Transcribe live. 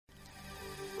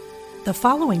The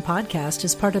following podcast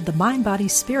is part of the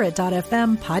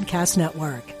MindBodySpirit.fm podcast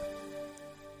network.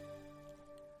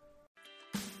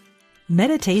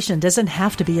 Meditation doesn't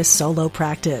have to be a solo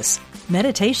practice.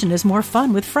 Meditation is more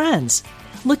fun with friends.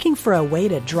 Looking for a way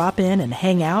to drop in and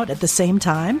hang out at the same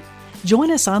time? Join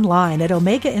us online at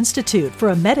Omega Institute for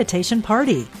a meditation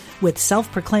party with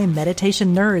self-proclaimed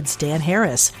meditation nerds Dan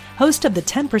Harris, host of the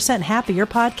 10% Happier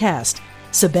podcast,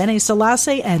 Sebene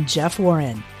Selassie, and Jeff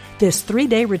Warren. This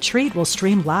 3-day retreat will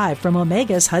stream live from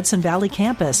Omega's Hudson Valley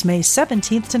campus May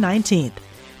 17th to 19th.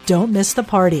 Don't miss the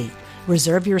party.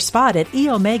 Reserve your spot at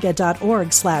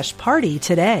eomega.org/party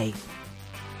today.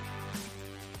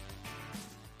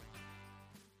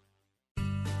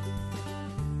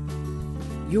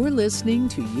 You're listening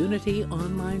to Unity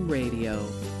Online Radio,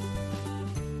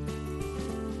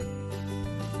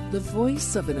 the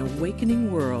voice of an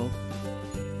awakening world.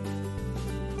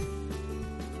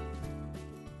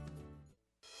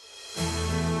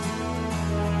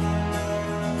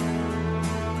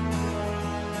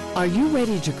 Are you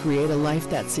ready to create a life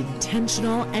that's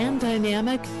intentional and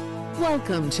dynamic?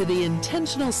 Welcome to The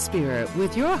Intentional Spirit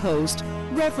with your host,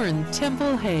 Reverend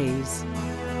Temple Hayes.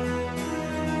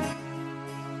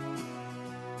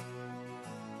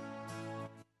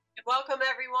 Welcome,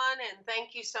 everyone, and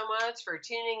thank you so much for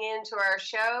tuning in to our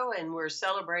show. And we're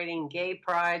celebrating Gay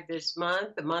Pride this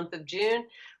month, the month of June.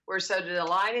 We're so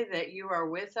delighted that you are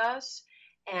with us.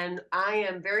 And I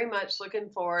am very much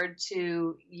looking forward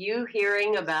to you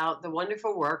hearing about the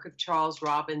wonderful work of Charles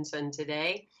Robinson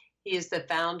today. He is the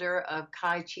founder of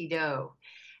Kai Chi Do,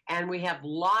 and we have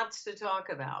lots to talk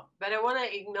about. But I want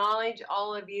to acknowledge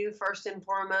all of you first and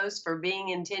foremost for being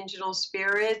intentional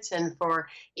spirits, and for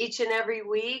each and every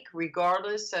week,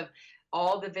 regardless of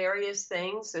all the various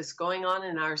things that's going on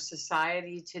in our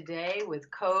society today with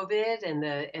COVID and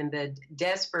the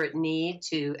desperate need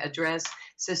to address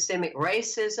systemic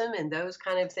racism and those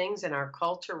kind of things in our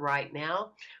culture right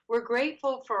now. We're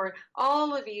grateful for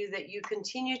all of you that you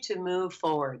continue to move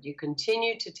forward. You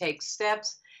continue to take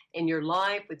steps in your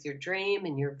life with your dream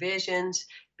and your visions,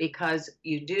 because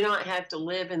you do not have to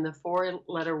live in the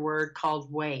 4-letter word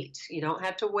called wait. You don't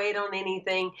have to wait on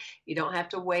anything. You don't have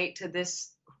to wait till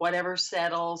this whatever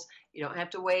settles. You don't have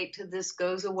to wait till this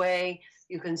goes away.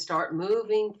 You can start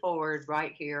moving forward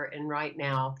right here and right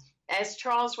now, as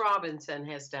Charles Robinson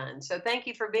has done. So thank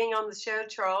you for being on the show,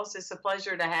 Charles. It's a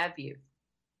pleasure to have you.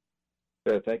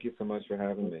 Good. Thank you so much for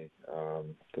having me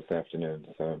this afternoon.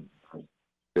 So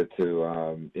good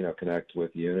to connect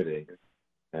with Unity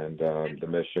and the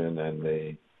mission and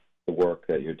the work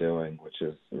that you're doing, which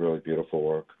is really beautiful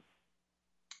work.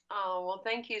 Oh, well,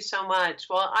 thank you so much.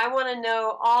 Well, I want to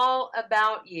know all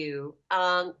about you,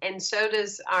 and so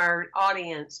does our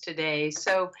audience today.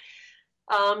 So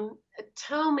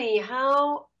tell me,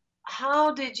 how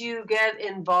did you get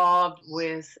involved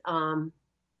with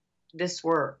this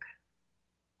work?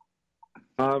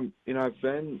 I've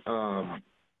been a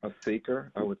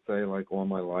seeker, I would say, like all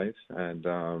my life, and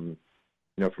from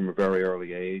a very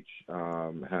early age,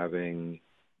 having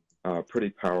pretty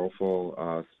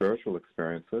powerful spiritual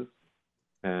experiences,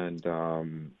 and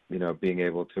being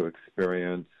able to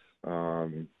experience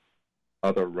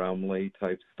other realmly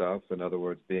type stuff. In other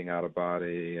words, being out of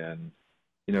body and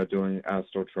doing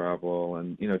astral travel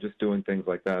and just doing things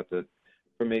like that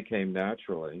for me came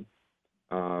naturally.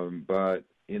 But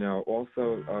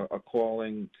also a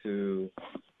calling to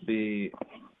be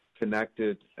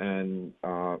connected and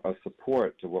a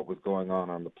support to what was going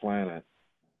on the planet.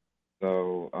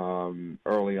 So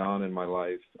early on in my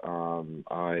life,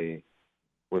 I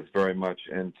was very much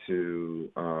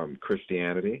into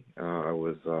Christianity. I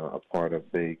was a part of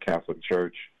the Catholic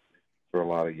Church for a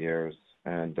lot of years,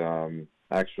 and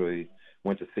actually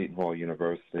went to Seton Hall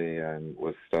University and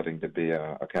was studying to be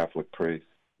a Catholic priest.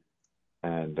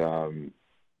 And that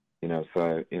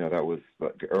was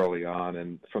like early on,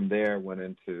 and from there went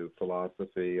into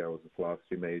philosophy. I was a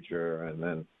philosophy major, and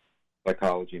then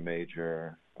psychology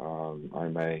major.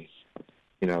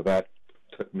 That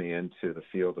took me into the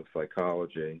field of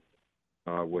psychology,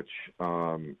 which,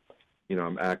 I'm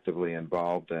actively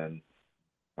involved in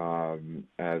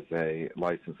as a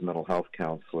licensed mental health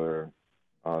counselor,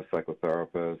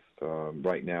 psychotherapist.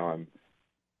 Right now I'm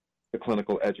the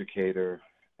clinical educator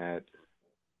at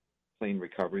Clean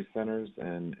Recovery Centers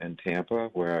in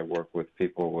Tampa, where I work with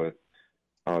people with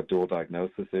dual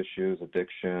diagnosis issues,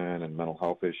 addiction, and mental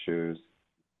health issues.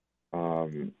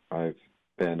 I've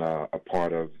been a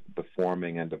part of the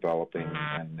forming and developing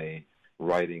and the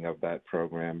writing of that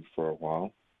program for a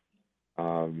while.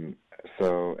 And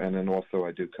then also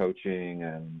I do coaching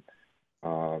and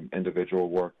individual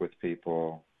work with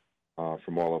people,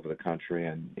 from all over the country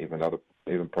and even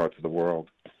parts of the world.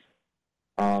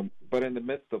 But in the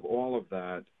midst of all of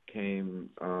that came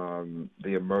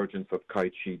the emergence of Kai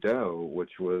Chi Do,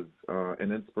 which was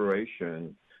an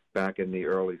inspiration back in the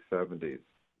early 70s.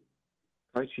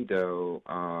 Kai Chi Do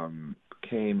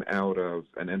came out of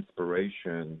an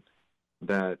inspiration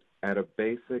that at a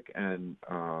basic and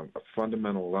a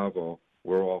fundamental level,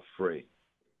 we're all free.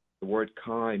 The word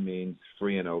Kai means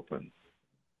free and open.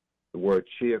 The word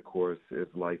Chi, of course, is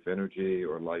life energy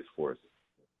or life force.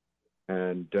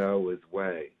 And Do is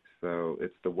way. So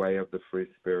it's the way of the free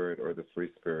spirit or the free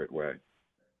spirit way.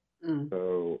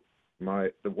 So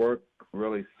the work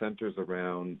really centers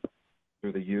around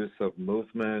through the use of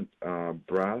movement,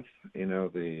 breath,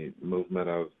 the movement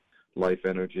of life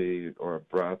energy or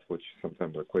breath, which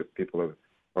sometimes people are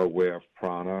aware of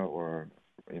prana or,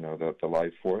 the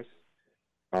life force.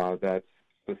 That's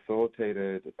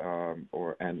facilitated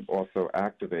and also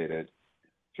activated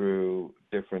through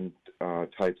different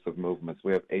types of movements.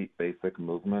 We have 8 basic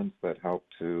movements that help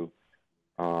to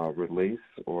release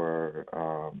or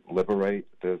liberate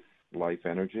this life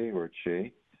energy or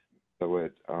chi, so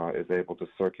it is able to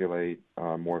circulate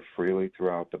more freely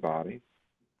throughout the body,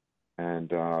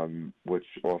 and which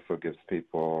also gives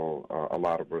people a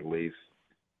lot of relief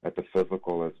at the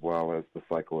physical as well as the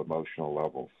psycho-emotional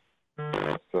levels.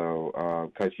 So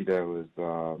Kai Chi Do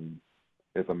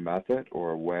is a method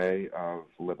or a way of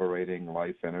liberating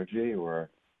life energy or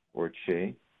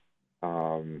chi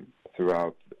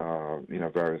throughout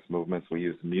various movements. We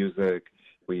use music,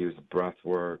 we use breath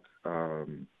work,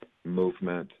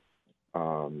 movement,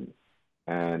 and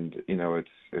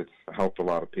it's helped a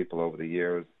lot of people over the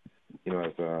years.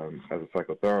 As a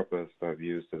psychotherapist, I've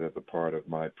used it as a part of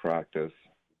my practice.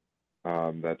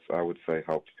 That's, I would say,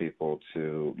 helped people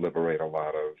to liberate a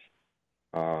lot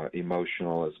of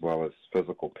emotional as well as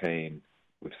physical pain.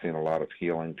 We've seen a lot of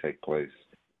healing take place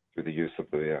through the use of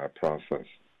the process.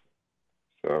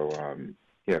 So,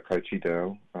 Kai Chi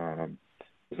Do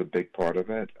is a big part of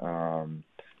it.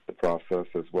 The process,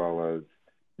 as well as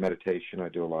meditation. I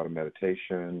do a lot of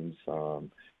meditations,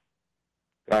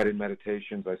 guided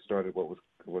meditations. I started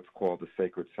what's called the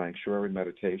Sacred Sanctuary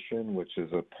meditation, which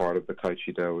is a part of the Kai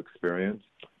Chi Do experience.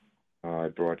 I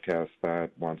broadcast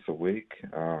that once a week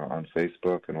on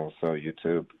Facebook and also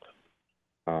YouTube.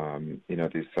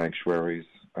 These sanctuaries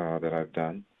that I've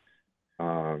done.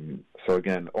 So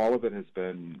again, all of it has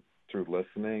been through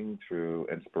listening, through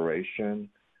inspiration.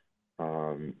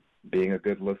 Being a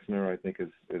good listener, I think,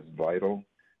 is vital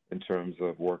in terms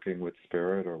of working with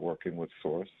spirit or working with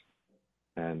source.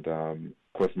 And of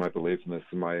course, my belief in this,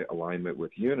 my alignment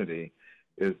with unity,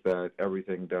 is that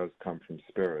everything does come from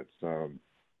spirit.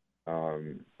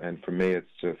 And for me,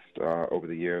 it's just over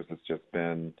the years, it's just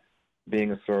been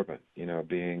being a servant.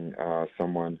 Being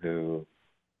someone who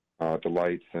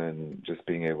delights in just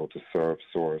being able to serve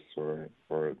Source or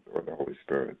the Holy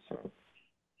Spirit. So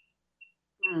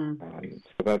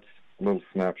that's a little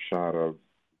snapshot of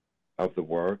the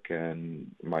work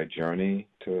and my journey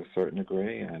to a certain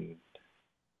degree, and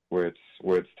where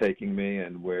it's taking me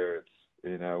and where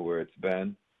it's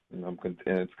been, and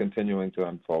it's continuing to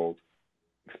unfold,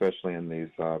 especially in these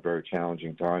very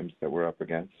challenging times that we're up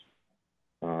against.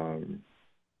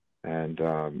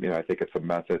 I think it's a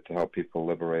method to help people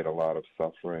liberate a lot of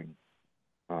suffering,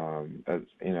 as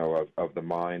of the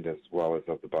mind as well as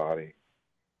of the body,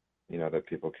 that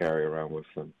people carry around with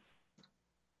them.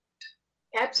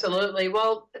 Absolutely.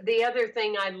 Well, the other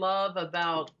thing I love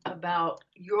about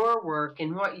your work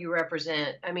and what you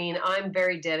represent, I mean, I'm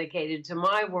very dedicated to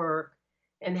my work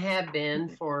and have been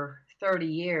for 30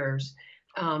 years.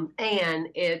 And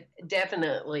it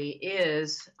definitely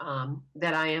is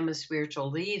that I am a spiritual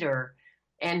leader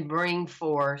and bring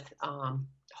forth,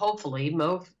 hopefully,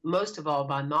 most of all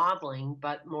by modeling,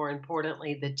 but more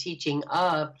importantly, the teaching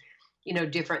of,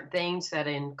 different things that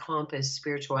encompass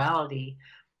spirituality.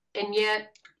 And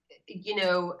yet,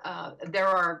 there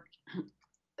are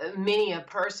many a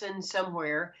person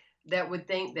somewhere that would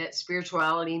think that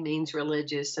spirituality means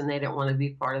religious and they don't want to be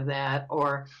part of that.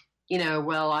 Or, I don't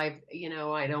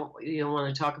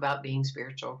want to talk about being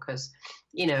spiritual because,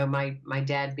 my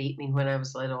dad beat me when I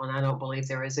was little and I don't believe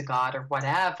there is a God or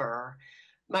whatever.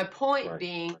 My point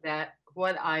being that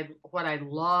what I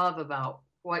love about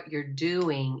what you're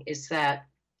doing is that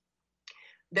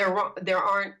there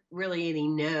aren't really any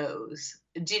no's.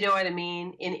 Do you know what I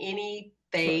mean? In any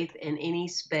faith, in any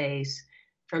space,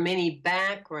 from any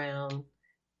background,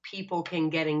 people can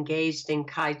get engaged in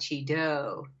Kai Chi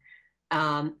Do.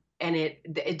 And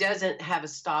it doesn't have a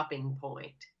stopping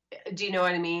point. Do you know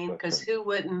what I mean? That's Because right. who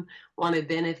wouldn't want to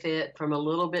benefit from a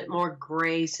little bit more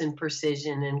grace and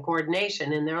precision and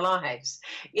coordination in their lives?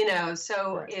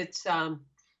 So Right.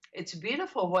 it's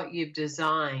beautiful what you've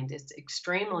designed. It's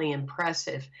extremely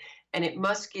impressive, and it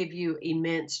must give you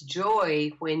immense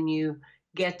joy when you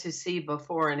get to see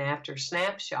before and after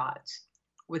snapshots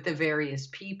with the various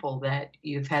people that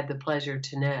you've had the pleasure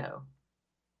to know.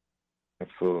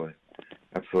 Absolutely.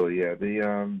 Absolutely. Yeah.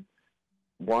 The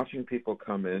watching people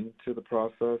come into the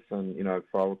process, and I've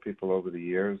followed people over the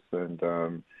years,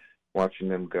 and watching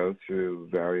them go through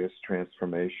various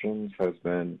transformations has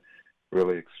been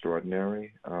really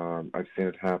extraordinary. I've seen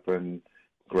it happen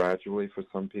gradually for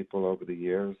some people over the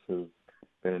years who've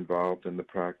been involved in the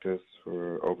practice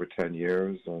for over 10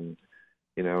 years, and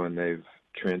and they've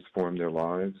transformed their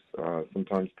lives.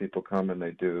 Sometimes people come and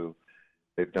they've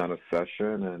done a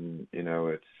session, and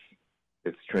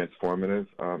it's transformative.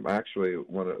 Actually, a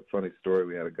funny story.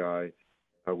 We had a guy.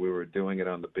 We were doing it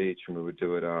on the beach, and we would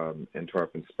do it in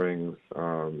Tarpon Springs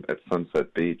at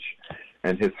Sunset Beach,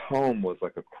 and his home was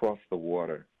like across the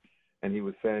water. And he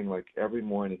was saying, like, every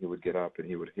morning he would get up and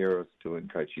he would hear us doing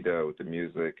Kaichido with the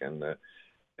music, and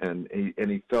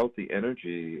he felt the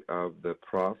energy of the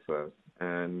process.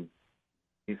 And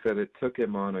he said it took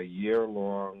him on a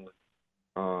year-long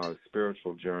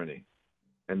spiritual journey.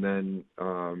 And then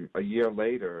a year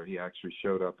later, he actually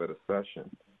showed up at a session.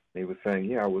 He was saying,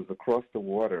 "Yeah, I was across the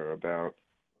water about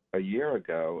a year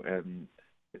ago, and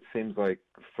it seems like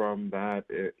from that,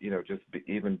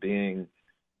 even being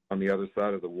on the other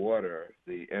side of the water,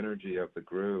 the energy of the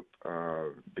group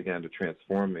began to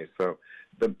transform me." So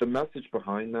the message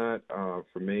behind that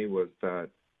for me was that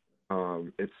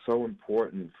it's so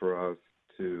important for us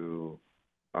to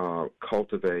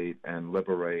cultivate and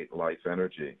liberate life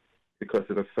energy, because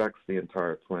it affects the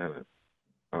entire planet.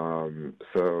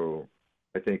 So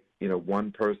I think,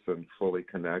 one person fully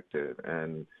connected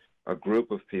and a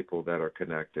group of people that are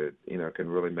connected, can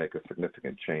really make a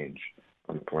significant change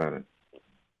on the planet.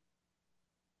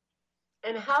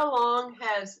 And how long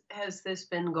has this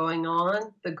been going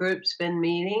on? The group's been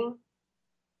meeting?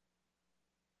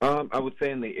 I would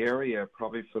say in the area,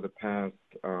 probably for the past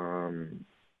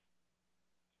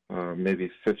maybe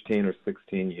 15 or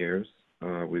 16 years.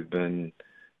 We've been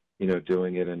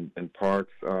doing it in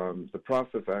parks. The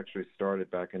process actually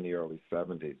started back in the early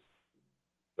 70s.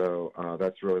 So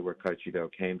that's really where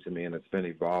Kaichido came to me, and it's been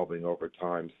evolving over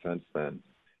time since then.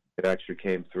 It actually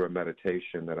came through a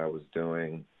meditation that I was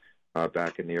doing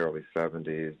back in the early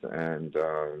 70s, and,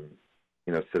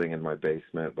 sitting in my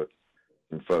basement with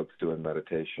some folks doing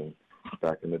meditation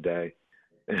back in the day.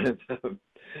 And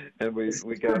we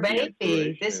Your got the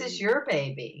baby. This inspiration. is your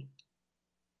baby.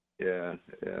 Yeah,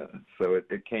 yeah. So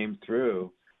it came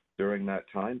through during that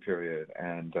time period,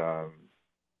 and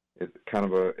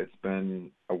it's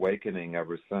been awakening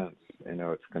ever since.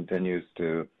 It continues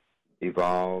to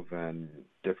evolve, and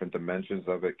different dimensions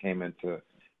of it came into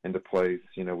place.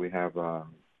 We have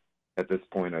at this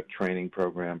point a training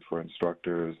program for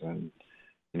instructors and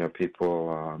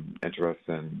people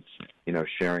interested in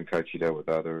sharing Kaichido with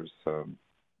others. So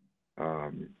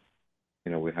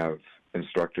we have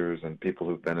instructors and people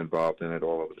who've been involved in it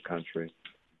all over the country.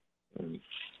 And,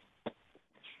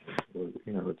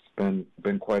 it's been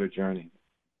quite a journey.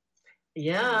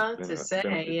 Yeah, to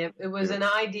say it was an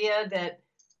idea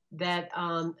that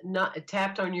not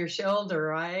tapped on your shoulder,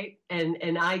 right? And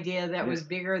an idea that was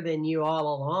bigger than you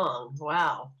all along.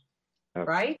 Wow.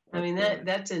 Right? I mean,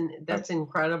 that's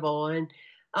incredible. And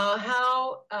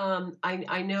how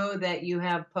I know that you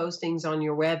have postings on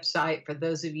your website. For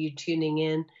those of you tuning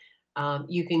in,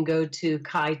 you can go to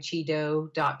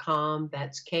kaichido.com.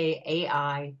 That's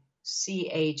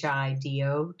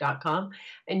KAICHIDO.com,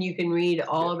 and you can read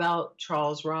all about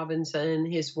Charles Robinson,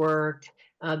 his work,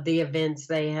 the events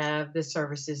they have, the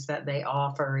services that they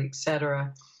offer,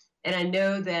 etc. And I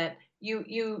know that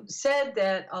you said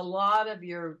that a lot of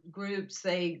your groups,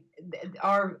 they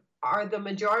are the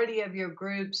majority of your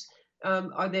groups,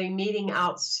 are they meeting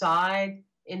outside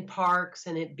in parks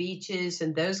and at beaches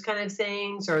and those kind of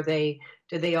things? Or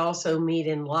do they also meet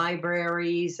in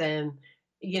libraries and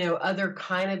other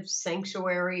kind of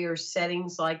sanctuary or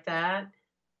settings like that?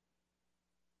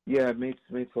 Yeah, it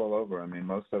meets all over. I mean,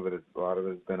 a lot of it has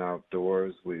been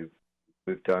outdoors. We've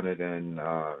done it in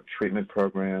treatment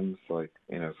programs, like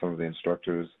some of the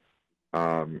instructors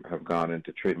have gone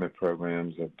into treatment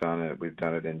programs. We've done it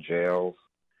in jails.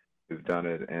 We've done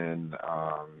it in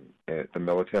at the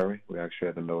military. We actually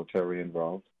had the military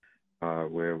involved,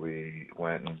 where we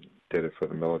went and did it for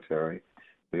the military.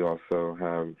 We also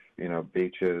have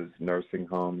beaches, nursing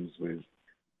homes. We've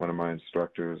one of my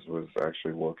instructors was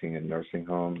actually working in nursing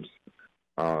homes,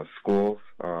 schools,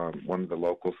 one of the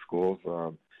local schools.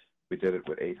 We did it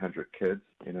with 800 kids.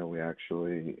 We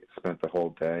actually spent the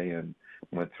whole day and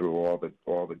went through all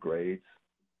the grades.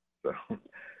 So,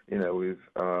 we've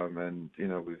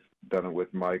done it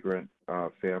with migrant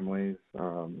families.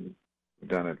 We've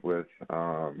done it with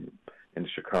in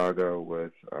Chicago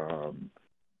with the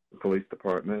police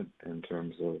department in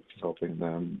terms of helping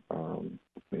them,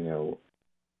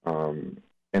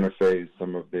 interface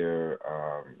some of their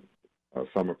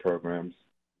summer programs.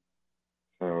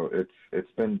 So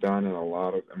it's been done in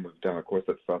and we've done, of course,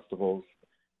 at festivals.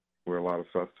 Where a lot of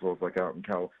festivals, like out in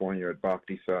California at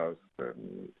Bhakti Fest,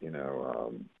 and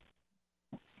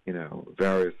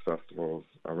various festivals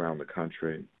around the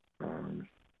country.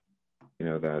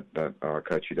 That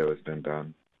Kaichido has been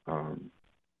done.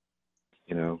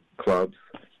 Clubs.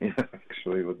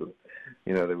 Actually,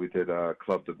 that we did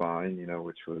Club Divine.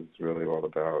 Which was really all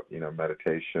about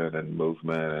meditation and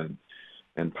movement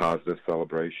and positive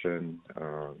celebration,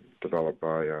 developed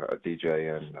by a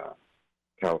DJ in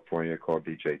California called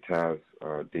DJ Taz,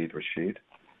 Deed Rashid.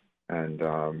 And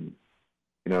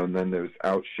and then there's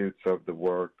outshoots of the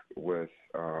work with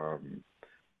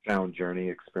sound journey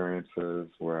experiences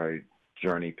where I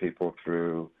journey people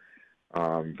through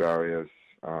various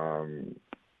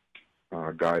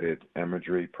guided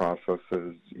imagery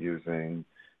processes using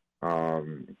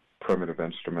primitive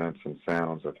instruments and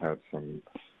sounds. I've had some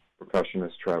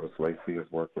percussionist Travis Lacey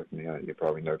has worked with me. You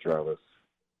probably know Travis.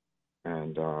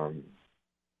 And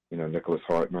Nicholas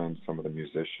Hartman, some of the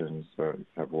musicians that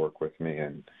have worked with me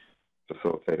in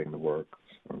facilitating the work.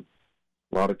 So,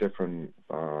 a lot of different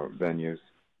venues.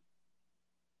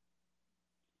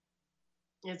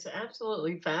 It's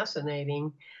absolutely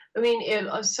fascinating. I mean,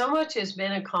 so much has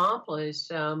been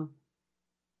accomplished. In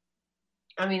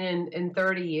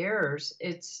 30 years,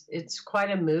 it's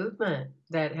quite a movement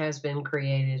that has been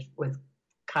created with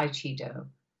Kaichido.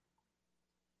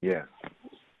 Yeah.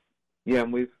 Yeah,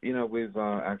 and we've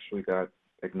actually got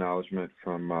acknowledgement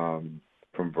from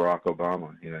Barack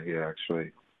Obama. He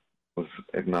actually was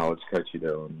acknowledged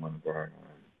Kaichido on one of our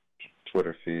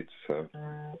Twitter feeds. So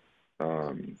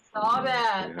saw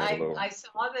that. I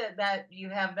saw that you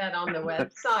have that on the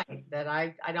website. That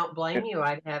I don't blame you.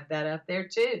 I'd have that up there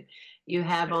too. You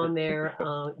have on there.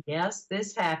 Yes,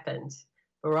 this happened.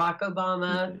 Barack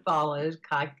Obama followed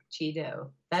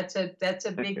Kaichido. That's a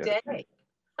big day.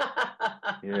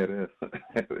 Yeah, it is.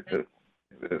 It is.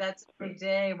 That's a big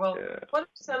day. Well, What are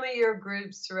some of your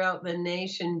groups throughout the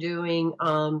nation doing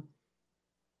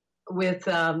with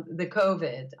the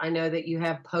COVID? I know that you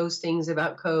have postings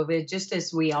about COVID, just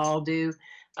as we all do,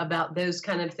 about those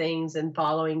kind of things and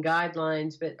following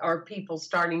guidelines, but are people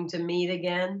starting to meet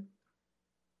again?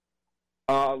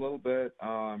 A little bit.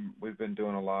 We've been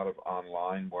doing a lot of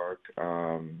online work.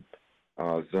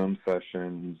 Zoom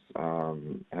sessions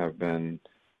have been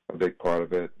a big part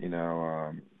of it,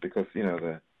 because,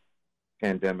 the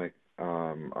pandemic,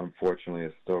 unfortunately,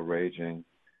 is still raging,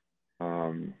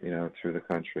 through the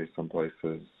country. Some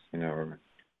places, are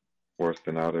worse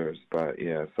than others. But,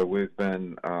 so we've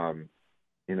been,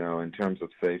 in terms of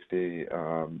safety,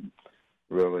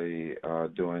 really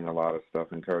doing a lot of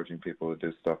stuff, encouraging people to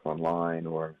do stuff online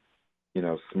or,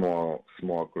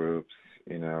 small groups,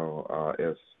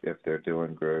 if they're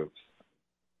doing groups.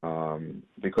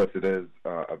 Because it is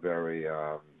a very,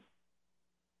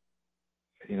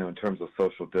 in terms of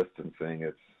social distancing,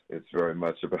 it's very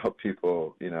much about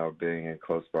people, being in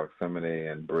close proximity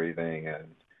and breathing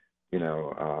and,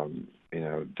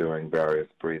 doing various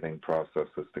breathing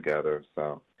processes together.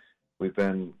 So we've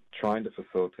been trying to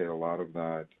facilitate a lot of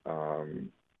that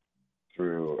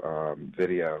through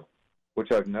video,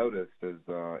 which I've noticed is,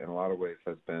 in a lot of ways,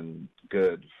 has been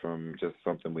good from just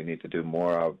something we need to do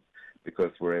more of,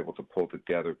 because we're able to pull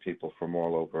together people from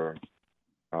all over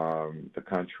the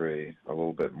country a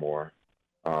little bit more.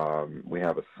 We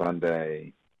have a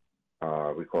Sunday,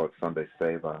 we call it Sunday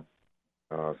Seva,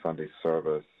 Sunday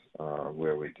service,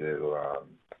 where we do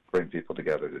bring people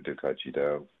together to do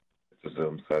Kaichido. It's a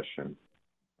Zoom session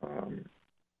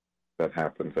that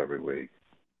happens every week.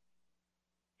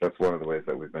 That's one of the ways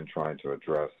that we've been trying to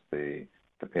address the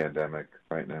pandemic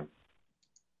right now.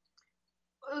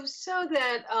 So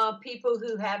that people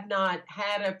who have not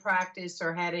had a practice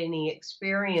or had any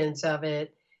experience of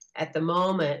it at the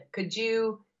moment, could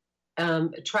you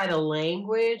try to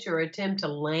language or attempt to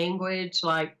language,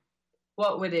 like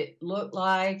what would it look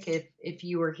like if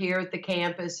you were here at the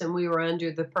campus and we were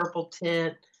under the purple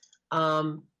tent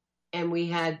and we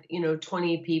had,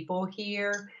 20 people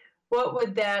here? What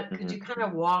would that, could you kind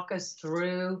of walk us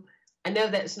through? I know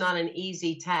that's not an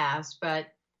easy task, but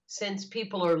since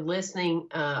people are listening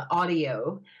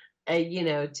audio,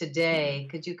 today,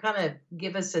 could you kind of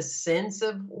give us a sense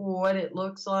of what it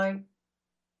looks like?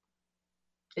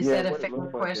 Is Yeah, that a what it fair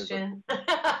looks like is question?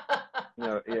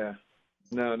 yeah.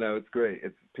 No, it's great.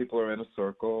 It's people are in a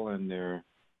circle and they're,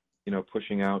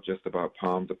 pushing out just about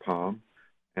palm to palm.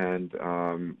 And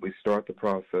we start the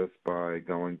process by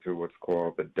going through what's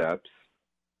called the depths.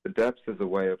 The depths is a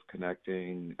way of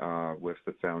connecting with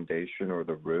the foundation or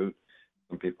the root.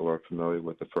 Some people are familiar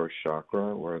with the first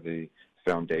chakra or the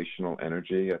foundational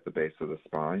energy at the base of the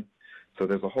spine. So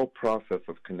there's a whole process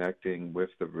of connecting with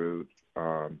the root.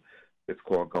 It's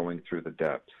called going through the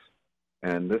depths.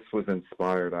 And this was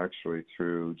inspired actually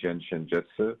through Jenshin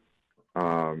Jitsu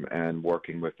and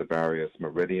working with the various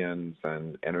meridians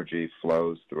and energy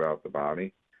flows throughout the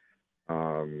body.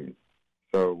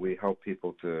 So we help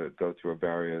people to go through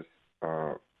various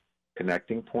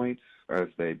connecting points as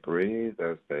they breathe,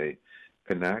 as they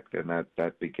connect, and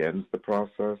that begins the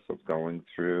process of going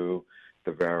through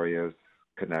the various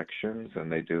connections,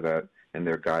 and they do that, and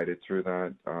they're guided through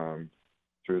that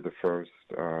through the first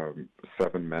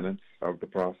 7 minutes of the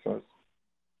process.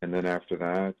 And then after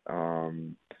that,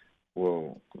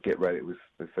 we'll get ready.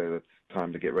 They say it's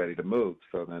time to get ready to move.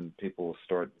 So then people will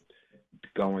start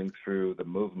going through the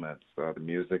movements. The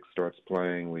music starts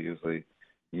playing. We usually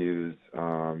use,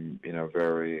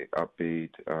 very upbeat,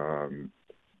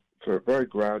 sort of very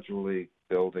gradually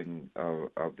building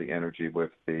of the energy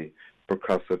with the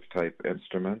percussive type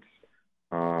instruments,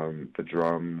 the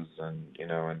drums, and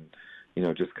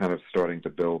just kind of starting to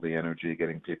build the energy,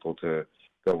 getting people to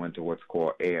go into what's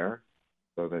called air.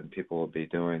 So then people will be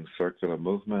doing circular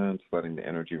movements, letting the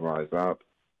energy rise up.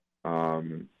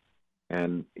 And,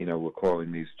 we're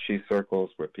calling these chi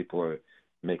circles, where people are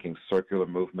making circular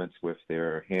movements with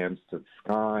their hands to the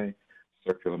sky,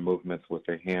 circular movements with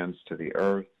their hands to the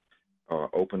earth,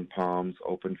 open palms,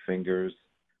 open fingers,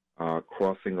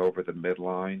 crossing over the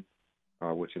midline,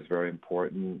 which is very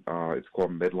important. It's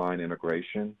called midline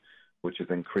integration, which is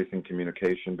increasing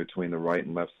communication between the right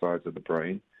and left sides of the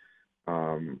brain.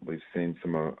 We've seen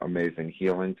some amazing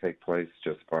healing take place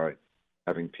just by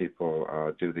having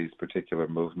people do these particular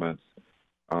movements.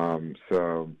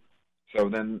 So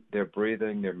then they're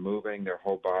breathing, they're moving their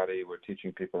whole body. We're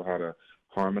teaching people how to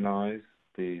harmonize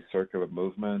the circular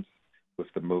movements with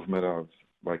the movement of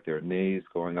like their knees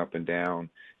going up and down.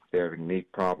 If they're having knee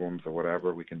problems or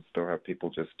whatever, we can still have people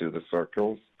just do the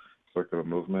circular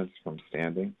movements from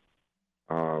standing,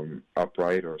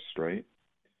 upright or straight.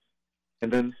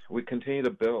 And then we continue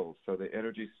to build. So the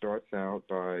energy starts out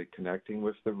by connecting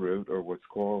with the root, or what's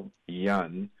called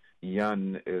yun.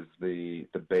 Yun is the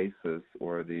basis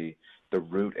or the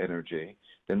root energy.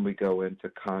 Then we go into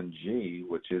kanji,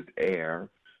 which is air.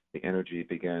 The energy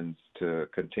begins to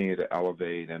continue to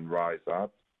elevate and rise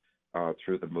up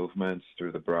through the movements,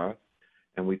 through the breath.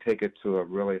 And we take it to a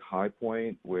really high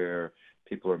point where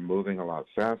people are moving a lot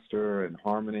faster in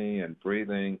harmony and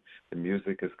breathing. The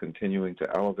music is continuing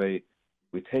to elevate.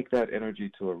 We take that energy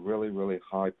to a really, really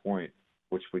high point,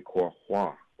 which we call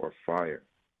hua, or fire.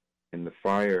 In the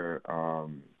fire,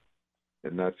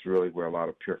 and that's really where a lot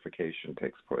of purification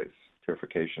takes place.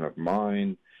 Purification of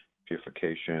mind,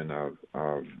 purification of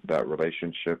that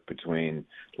relationship between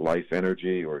life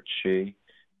energy, or chi,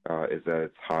 is at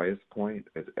its highest point,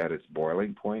 is at its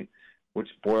boiling point, which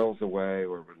boils away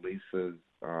or releases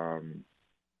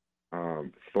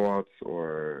thoughts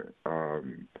or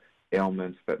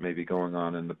ailments that may be going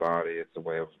on in the body. It's a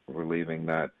way of relieving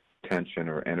that tension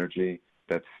or energy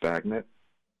that's stagnant.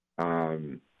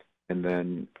 And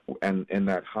then, and in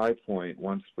that high point,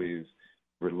 once we've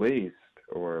released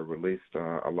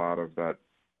a lot of that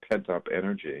pent-up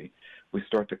energy, we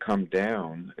start to come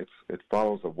down. It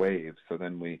follows a wave, so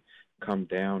then we come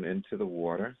down into the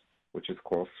water, which is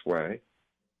called sway.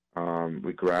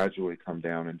 We gradually come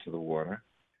down into the water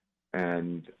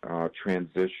and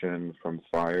transition from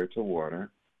fire to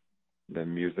water.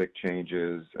 Then music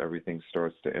changes, everything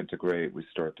starts to integrate. We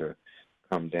start to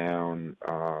come down,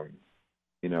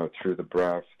 through the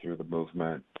breath, through the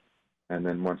movement. And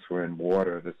then once we're in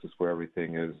water, this is where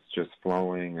everything is just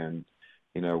flowing, and,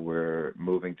 we're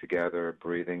moving together,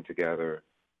 breathing together.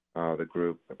 The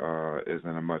group is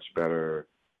in a much better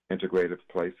integrative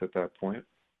place at that point.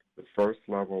 The first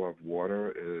level of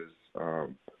water is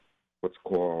what's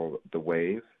called the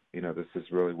wave. This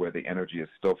is really where the energy is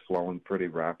still flowing pretty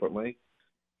rapidly.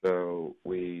 So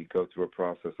we go through a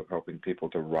process of helping people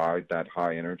to ride that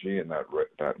high energy and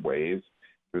that wave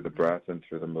through the breath and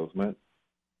through the movement.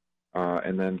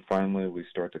 And then finally we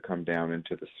start to come down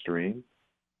into the stream.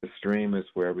 The stream is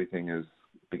where everything is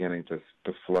beginning to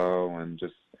flow and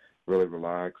just really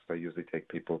relaxed. I usually take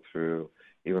people through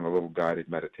even a little guided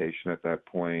meditation at that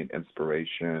point,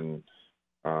 inspiration,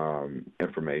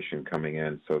 information coming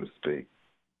in, so to speak.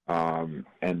 And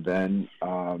then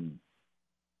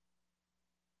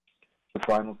the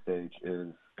final stage is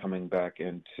coming back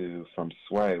into, from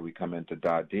sway, we come into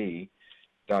Dadi.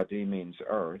 Dadi means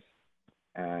earth,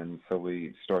 and so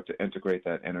we start to integrate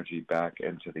that energy back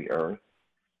into the earth.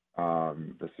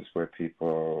 This is where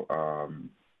people,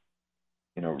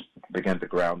 begin to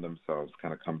ground themselves,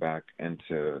 kind of come back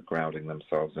into grounding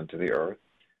themselves into the earth.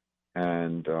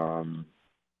 And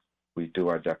we do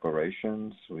our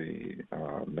declarations, we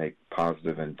make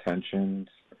positive intentions,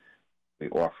 we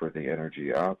offer the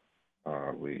energy up,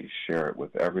 we share it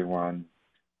with everyone.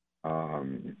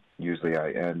 Usually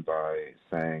I end by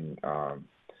saying,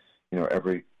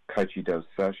 every Kaichido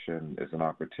session is an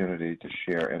opportunity to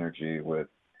share energy with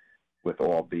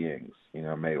all beings.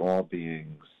 May all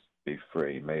beings be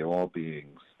free. May all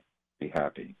beings be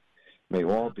happy. May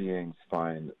all beings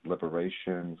find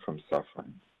liberation from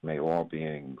suffering. May all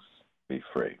beings be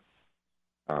free.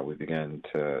 We begin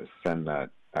to send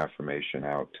that affirmation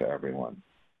out to everyone,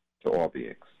 to all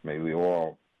beings. May we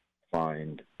all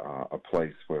find a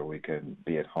place where we can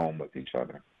be at home with each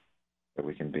other, that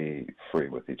we can be free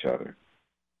with each other.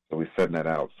 So we send that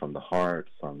out from the heart,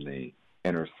 from the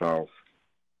inner self,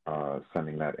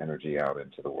 sending that energy out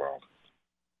into the world.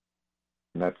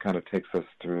 And that kind of takes us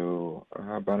through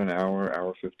about an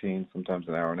hour 15, sometimes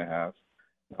an hour and a half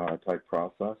type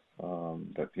process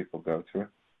that people go through.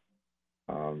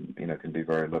 Can be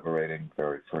very liberating,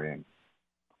 very freeing.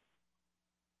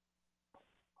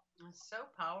 It's so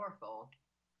powerful.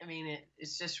 I mean,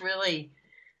 it's just really,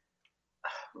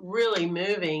 really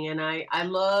moving. And I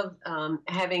love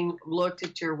having looked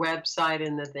at your website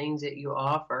and the things that you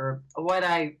offer. What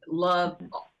I love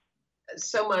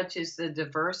so much is the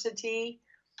diversity,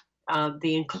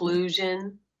 the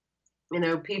inclusion,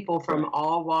 people from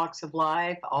all walks of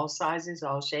life, all sizes,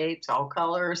 all shapes, all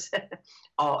colors,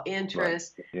 all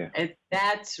interests. Right. Yeah. And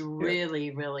that's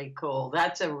really, really cool.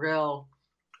 That's a real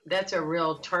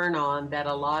turn on that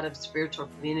a lot of spiritual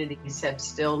communities have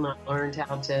still not learned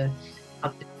how to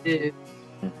do.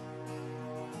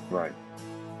 Right.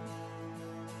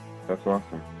 That's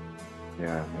awesome.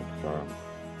 Yeah, it's a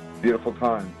beautiful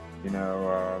time.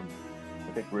 I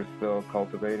think we're still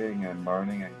cultivating and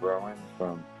learning and growing.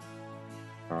 So,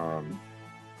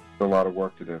 still a lot of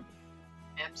work to do.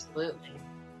 Absolutely.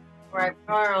 Right,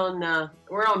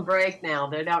 we're on break now.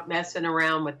 They're not messing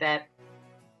around with that.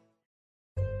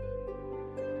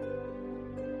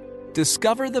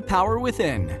 Discover the power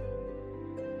within.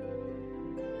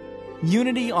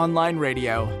 Unity Online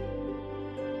Radio.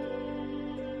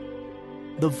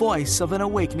 The voice of an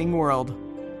awakening world.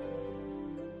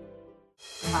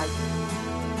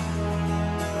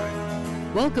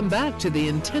 Welcome back to The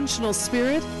Intentional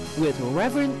Spirit with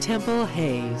Reverend Temple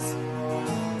Hayes.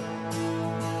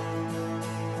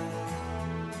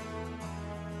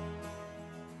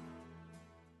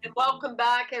 Welcome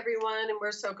back, everyone, and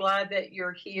we're so glad that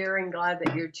you're here and glad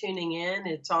that you're tuning in.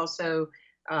 It's also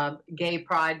Gay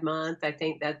Pride Month. I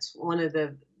think that's one of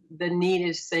the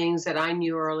neatest things that I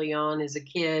knew early on as a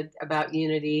kid about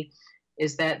Unity,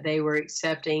 is that they were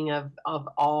accepting of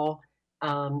all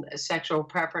sexual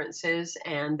preferences,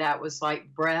 and that was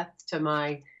like breath to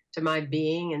my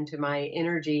being and to my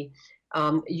energy.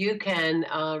 You can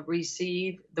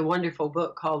receive the wonderful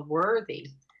book called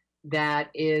Worthy. That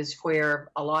is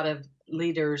where a lot of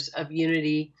leaders of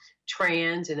Unity,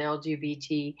 trans and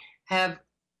LGBT, have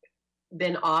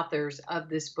been authors of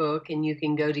this book, and you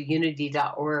can go to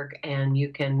unity.org and you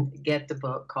can get the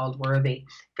book called Worthy.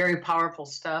 Very powerful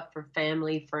stuff for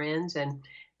family, friends, and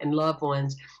loved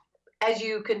ones. As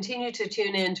you continue to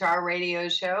tune in to our radio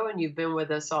show, and you've been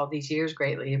with us all these years,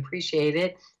 greatly appreciate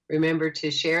it. Remember to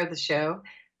share the show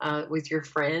with your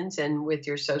friends and with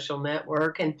your social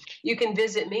network. And you can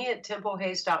visit me at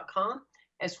templehayes.com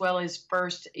as well as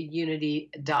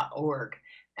firstunity.org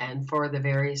and for the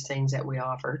various things that we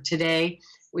offer. Today,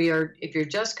 if you're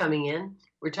just coming in,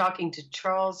 we're talking to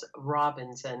Charles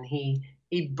Robinson. He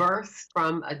birthed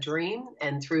from a dream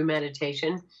and through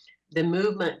meditation the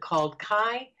movement called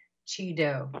Kai Chi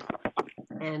Do.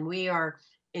 And we are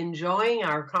enjoying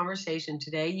our conversation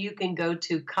today. You can go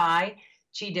to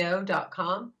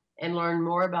kaichido.com and learn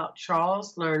more about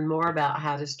Charles, learn more about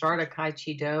how to start a Kai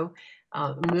Chi Do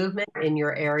movement in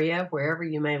your area, wherever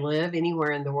you may live,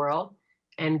 anywhere in the world,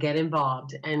 and get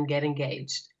involved and get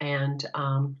engaged and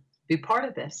be part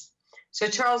of this. So,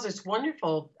 Charles, it's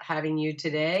wonderful having you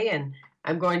today, and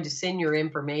I'm going to send your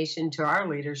information to our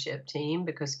leadership team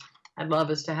because I'd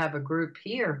love us to have a group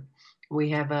here.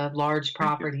 We have a large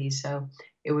property, so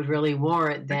it would really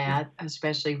warrant that,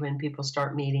 especially when people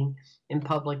start meeting in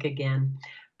public again.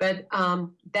 But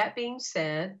that being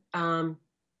said,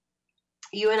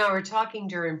 you and I were talking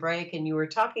during break, and you were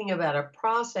talking about a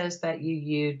process that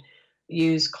you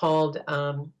use called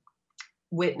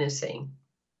witnessing.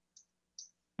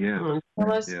 Yeah.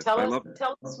 Tell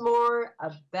us more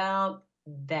about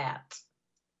that.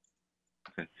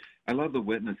 Okay. I love the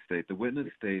witness state. The witness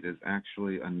state is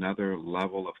actually another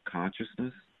level of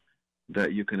consciousness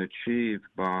that you can achieve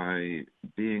by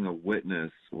being a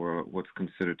witness, or what's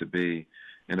considered to be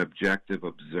an objective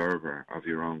observer of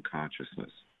your own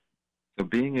consciousness. So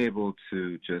being able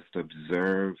to just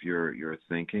observe your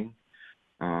thinking,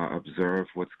 observe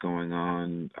what's going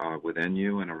on within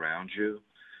you and around you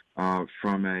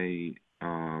from a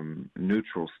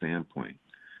neutral standpoint,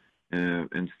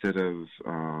 instead of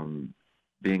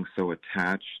being so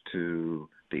attached to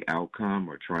the outcome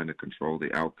or trying to control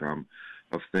the outcome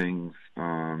of things.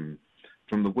 From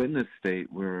the witness state,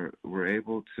 we're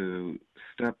able to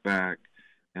step back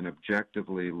and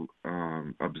objectively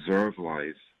observe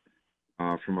life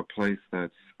from a place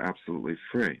that's absolutely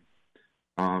free.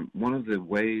 One of the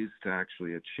ways to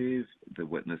actually achieve the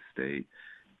witness state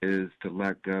is to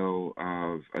let go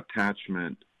of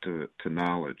attachment to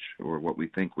knowledge, or what we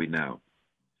think we know.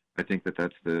 I think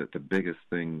that's the biggest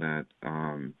thing that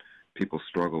people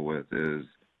struggle with, is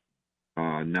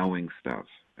knowing stuff.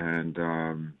 And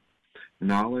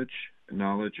knowledge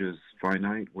is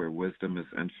finite, where wisdom is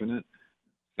infinite.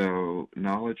 So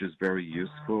knowledge is very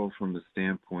useful from the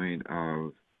standpoint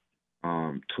of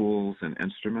tools and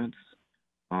instruments,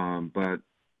 but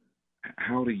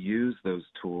how to use those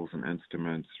tools and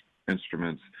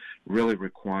instruments really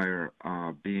require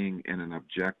being in an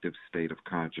objective state of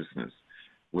consciousness,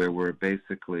 where we're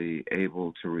basically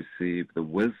able to receive the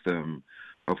wisdom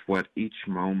of what each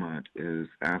moment is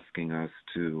asking us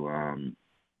to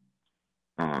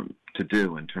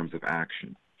do in terms of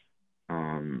action.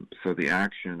 So the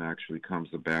action actually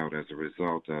comes about as a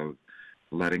result of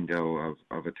letting go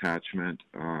of attachment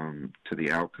to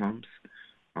the outcomes,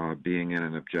 being in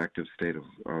an objective state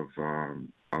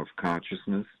of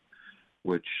consciousness,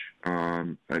 which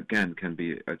again can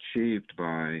be achieved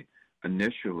by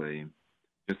initially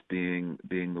just being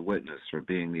the witness, or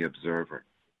being the observer.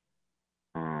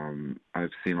 I've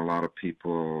seen a lot of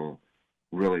people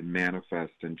really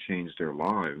manifest and change their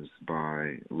lives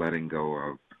by letting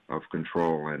go of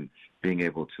control and being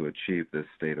able to achieve this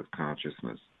state of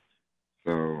consciousness.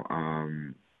 So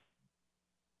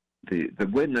the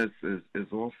witness is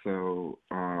also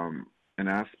an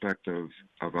aspect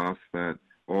of us that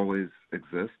always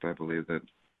exists. I believe that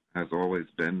has always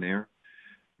been there.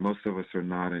 Most of us are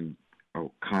not in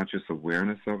conscious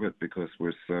awareness of it, because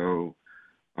we're so,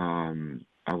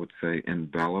 I would say,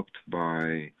 enveloped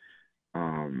by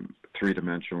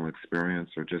three-dimensional experience,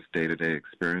 or just day-to-day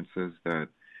experiences, that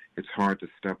it's hard to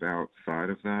step outside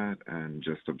of that and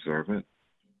just observe it.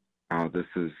 This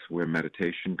is where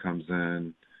meditation comes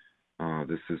in.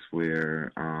 This is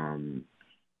where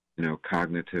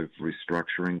cognitive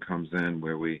restructuring comes in,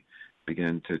 where we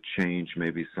begin to change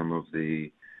maybe some of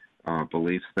the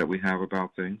beliefs that we have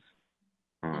about things,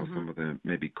 some of the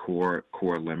maybe core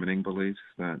limiting beliefs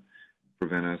that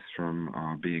prevent us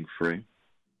from being free.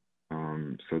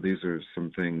 So these are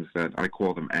some things that I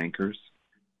call them anchors.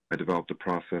 I developed a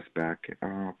process back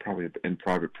probably in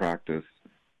private practice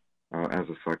as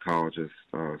a psychologist,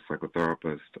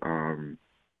 psychotherapist,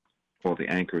 called the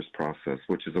anchors process,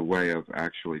 which is a way of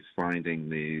actually finding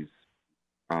these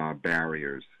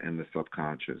barriers in the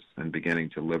subconscious and beginning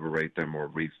to liberate them, or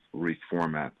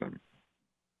reformat them.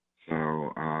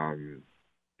 So,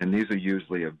 and these are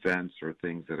usually events or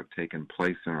things that have taken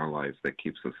place in our lives that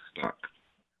keeps us stuck.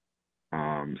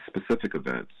 Specific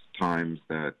events, times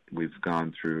that we've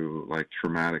gone through, like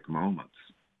traumatic moments,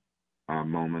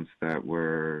 moments that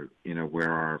were,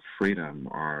 where our freedom,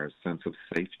 our sense of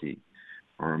safety,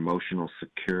 our emotional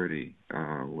security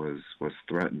was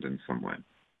threatened in some way.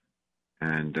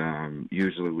 And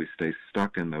usually we stay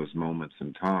stuck in those moments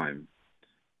in time.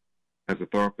 As a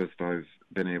therapist, I've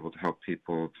been able to help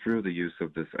people through the use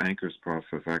of this anchors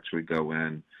process actually go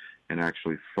in and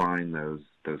actually find those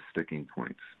sticking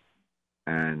points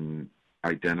and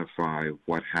identify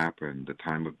what happened, the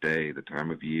time of day, the time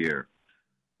of year,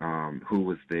 who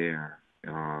was there,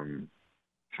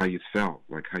 how you felt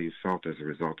as a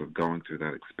result of going through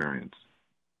that experience.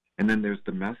 And then there's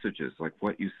the messages, like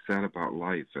what you said about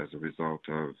life as a result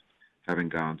of having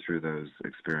gone through those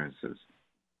experiences.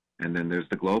 And then there's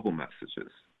the global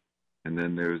messages. And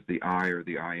then there's the I or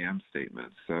the I am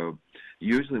statement. So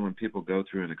usually when people go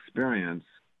through an experience,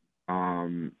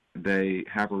 they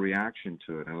have a reaction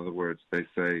to it. In other words, they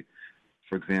say,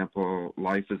 for example,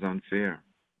 life is unfair.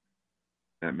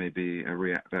 That may be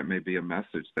a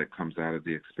message that comes out of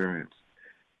the experience.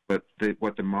 But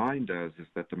what the mind does is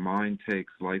that the mind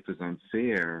takes life is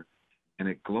unfair and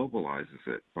it globalizes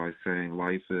it by saying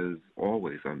life is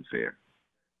always unfair.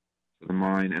 So the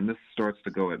mind, and this starts to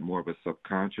go at more of a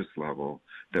subconscious level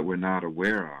that we're not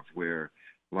aware of, where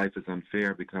life is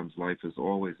unfair becomes life is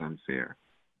always unfair.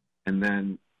 And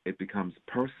then it becomes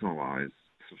personalized.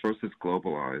 So first it's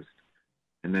globalized,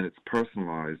 and then it's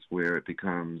personalized where it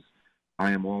becomes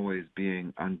I am always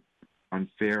being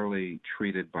unfairly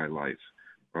treated by life,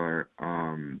 or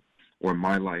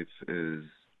my life is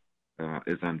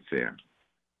unfair.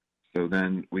 So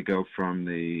then we go from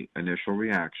the initial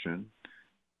reaction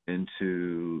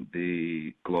into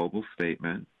the global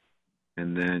statement,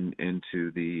 and then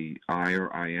into the I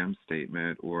or I am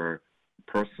statement, or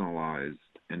personalized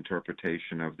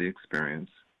interpretation of the experience.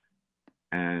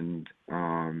 And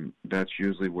that's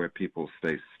usually where people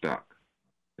stay stuck,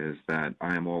 is that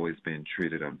I am always being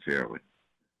treated unfairly,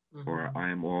 or I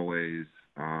am always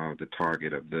the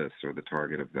target of this or the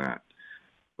target of that.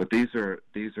 But these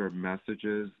are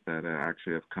messages that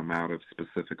actually have come out of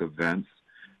specific events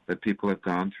that people have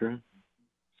gone through.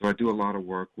 So I do a lot of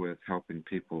work with helping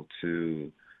people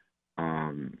to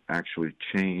actually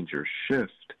change or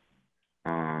shift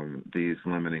these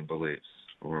limiting beliefs,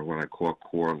 or what I call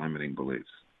core limiting beliefs.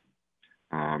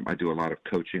 I do a lot of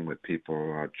coaching with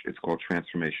people. It's called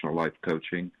Transformational Life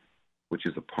Coaching, which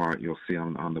is a part you'll see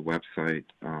on the website,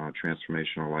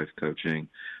 Transformational Life Coaching.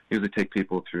 I usually take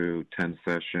people through 10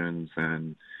 sessions,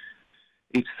 and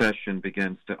each session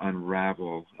begins to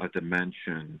unravel a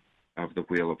dimension of the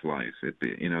wheel of life.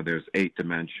 There's 8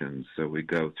 dimensions, so we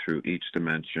go through each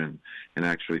dimension and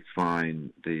actually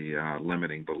find the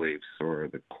limiting beliefs, or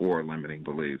the core limiting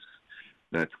beliefs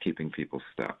that's keeping people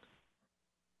stuck.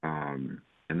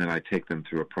 And then I take them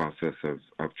through a process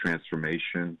of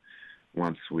transformation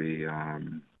once we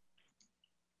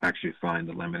actually find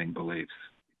the limiting beliefs.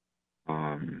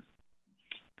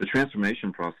 The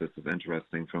transformation process is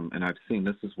interesting, and I've seen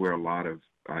this is where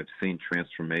I've seen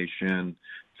transformation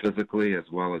physically as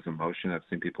well as emotion. I've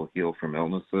seen people heal from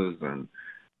illnesses and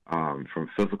from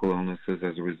physical illnesses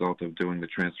as a result of doing the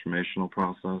transformational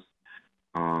process,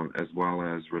 as well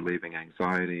as relieving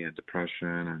anxiety and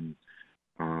depression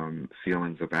and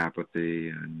feelings of apathy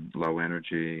and low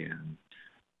energy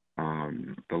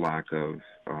and the lack of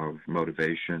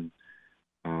motivation.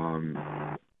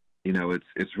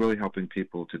 It's really helping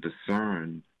people to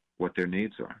discern what their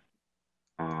needs are.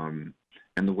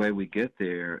 And the way we get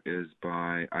there is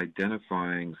by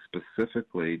identifying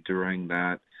specifically during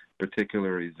that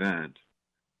particular event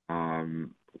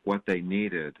what they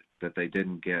needed that they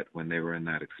didn't get when they were in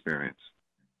that experience.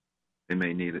 They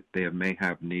may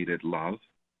have needed love.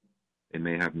 They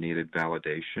may have needed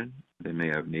validation. They may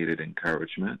have needed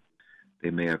encouragement. They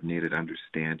may have needed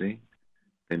understanding.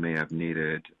 They may have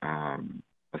needed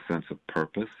a sense of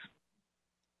purpose.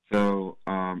 So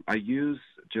I use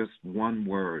just one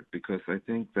word because I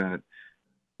think that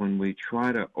when we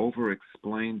try to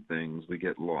over-explain things, we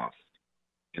get lost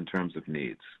in terms of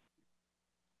needs.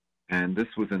 And this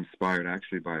was inspired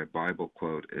actually by a Bible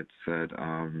quote. It said,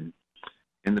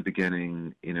 in the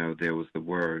beginning, there was the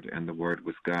Word, and the Word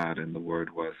was God, and the Word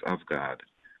was of God.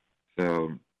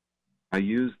 So I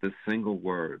use this single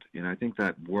word. I think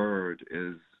that word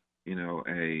is,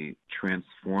 a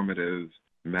transformative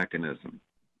mechanism.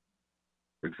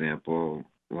 For example,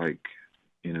 like,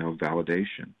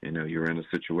 validation. You're in a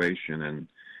situation and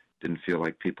didn't feel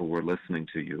like people were listening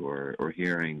to you or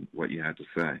hearing what you had to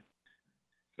say.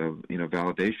 So,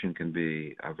 validation can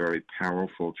be a very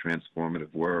powerful,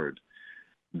 transformative word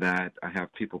that I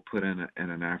have people put in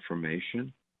an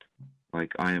affirmation,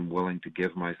 like I am willing to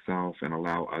give myself and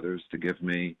allow others to give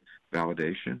me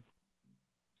validation.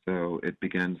 So it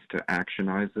begins to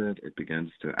actionize it. It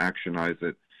begins to actionize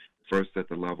it first at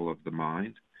the level of the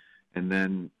mind, and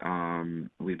then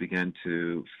we begin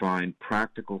to find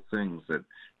practical things that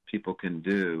people can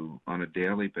do on a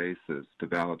daily basis to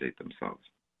validate themselves.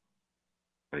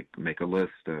 Like make a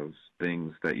list of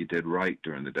things that you did right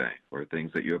during the day, or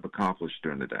things that you have accomplished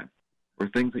during the day, or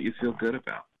things that you feel good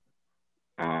about.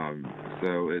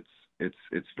 So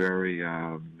it's very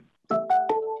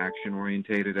action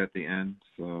orientated at the end.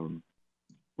 So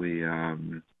we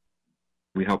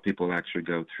help people actually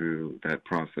go through that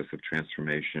process of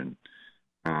transformation.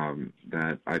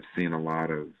 That I've seen a lot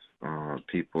of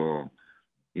people,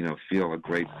 feel a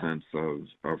great sense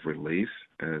of relief,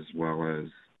 as well as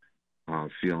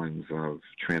feelings of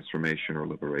transformation or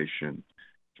liberation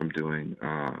from doing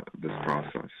this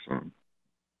process.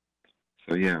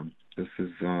 So yeah, this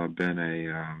has been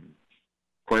a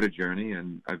quite a journey,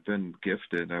 and I've been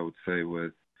gifted, I would say,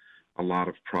 with a lot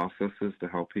of processes to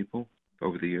help people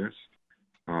over the years,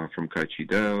 from Tai Chi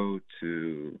Do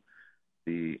to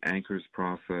the anchors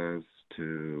process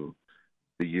to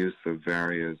the use of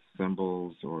various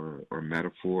symbols or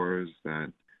metaphors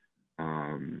that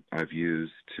I've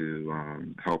used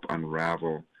to help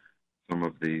unravel some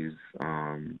of these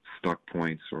stuck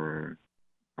points or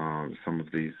some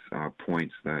of these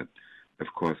points that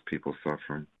have caused people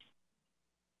suffering.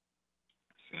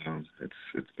 So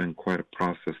it's been quite a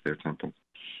process there, Temple.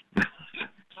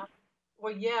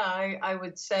 Well, yeah, I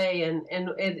would say, and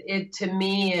it to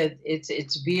me,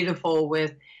 it's beautiful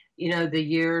with, the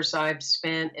years I've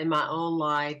spent in my own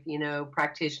life,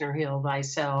 practitioner heal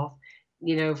thyself,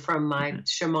 from my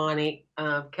shamanic,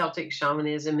 Celtic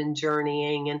shamanism and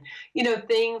journeying and,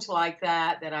 things like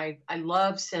that I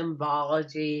love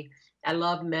symbology. I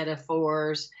love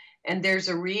metaphors. And there's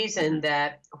a reason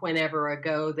that whenever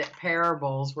ago that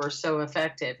parables were so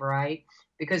effective, right?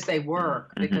 Because they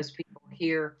work, because people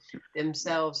hear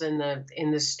themselves in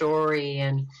the story.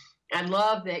 And I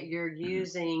love that you're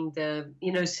using the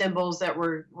symbols that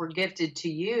were gifted to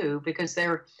you, because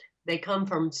they come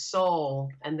from soul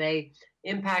and they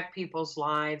impact people's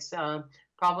lives,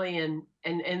 probably in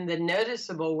the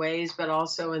noticeable ways, but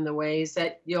also in the ways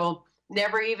that you'll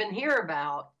never even hear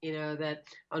about, that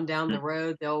on down the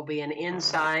road there'll be an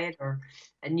insight or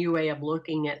a new way of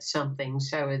looking at something.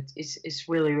 So it's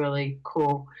really, really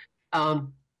cool.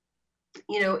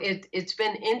 It's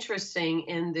been interesting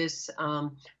in this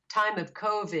time of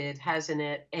COVID, hasn't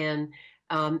it? And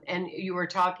you were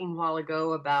talking a while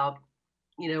ago about,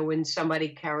 when somebody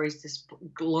carries this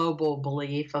global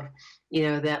belief of,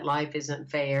 that life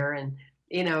isn't fair, and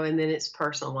and then it's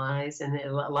personalized, and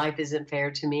life isn't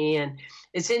fair to me. And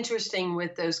it's interesting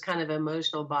with those kind of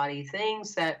emotional body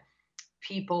things that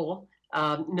people,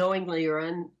 knowingly or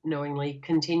unknowingly,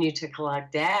 continue to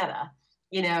collect data,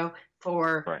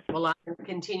 Right. well, I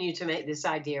continue to make this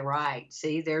idea right.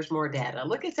 See, there's more data.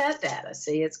 Look at that data.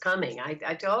 See, it's coming.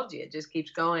 I told you, it just keeps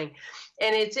going.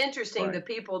 And it's interesting, Right. the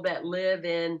people that live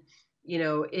in,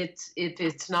 if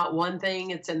it's not one thing,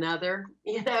 it's another,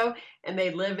 and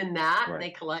they live in that, Right. and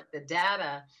they collect the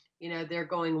data, they're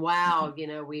going, wow,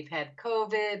 we've had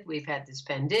COVID, we've had this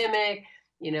pandemic,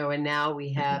 and now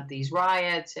we have these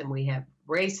riots and we have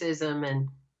racism.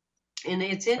 And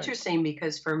it's interesting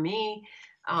because for me,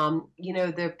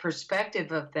 the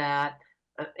perspective of that,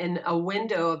 and a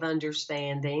window of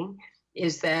understanding,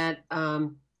 is that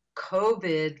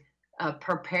COVID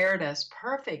prepared us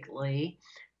perfectly,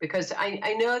 because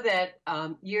I know that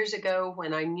years ago,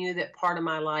 when I knew that part of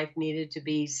my life needed to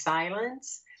be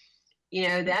silence,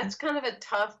 that's kind of a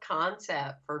tough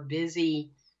concept for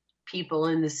busy people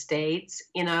in the States.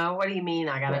 What do you mean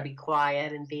I got to be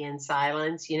quiet and be in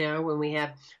silence, when we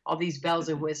have all these bells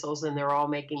and whistles and they're all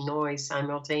making noise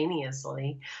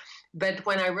simultaneously. But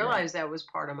when I realized that was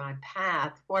part of my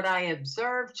path, what I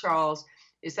observed, Charles,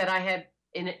 is that I had,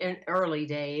 in early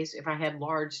days, if I had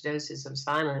large doses of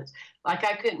silence, like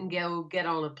I couldn't go get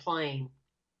on a plane.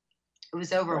 It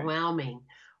was overwhelming.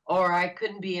 Or I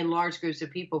couldn't be in large groups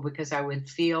of people because I would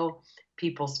feel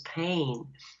people's pain.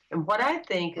 And what I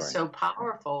think is so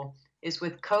powerful is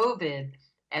with COVID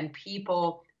and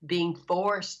people being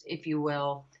forced, if you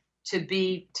will,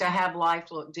 to have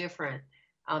life look different,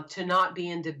 to not be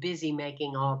into busy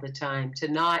making all the time, to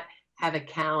not have a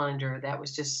calendar that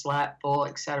was just slap full,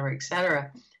 et cetera, et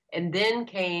cetera. And then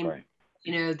came,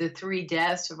 the 3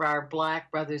 deaths of our Black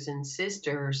brothers and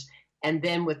sisters. And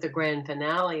then with the grand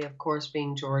finale, of course,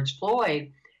 being George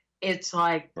Floyd, it's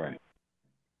like,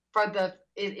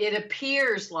 it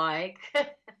appears like,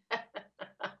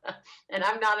 and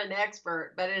I'm not an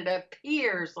expert, but it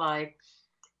appears like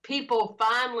people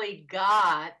finally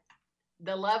got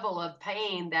the level of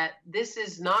pain that this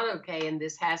is not okay and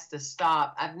this has to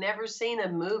stop. I've never seen a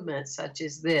movement such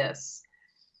as this.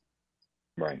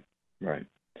 Right.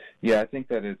 Yeah, I think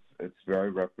that it's very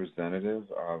representative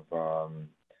of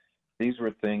these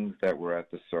were things that were at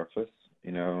the surface,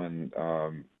 and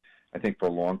I think for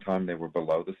a long time they were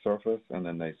below the surface, and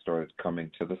then they started coming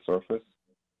to the surface.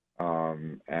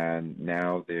 And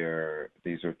now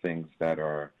these are things that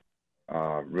are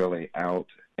really out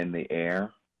in the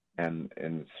air and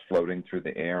it's floating through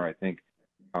the air. I think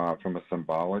from a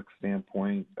symbolic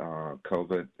standpoint,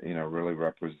 COVID, really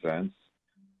represents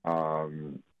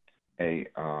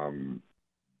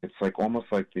it's like almost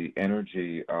like the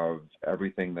energy of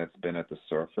everything that's been at the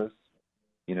surface,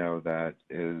 that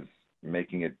is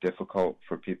making it difficult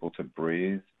for people to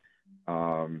breathe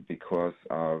because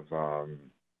of a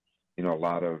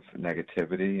lot of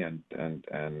negativity and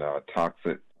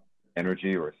toxic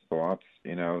energy or thoughts,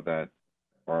 that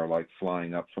are like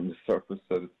flying up from the surface,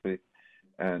 so to speak.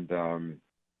 And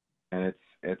it's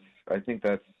I think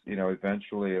that's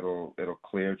eventually it'll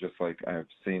clear, just like I've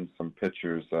seen some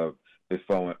pictures of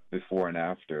before and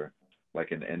after,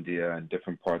 like in India and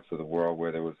different parts of the world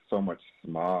where there was so much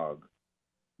smog,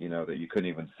 that you couldn't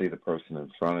even see the person in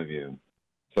front of you.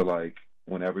 So like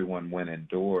when everyone went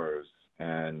indoors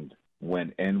and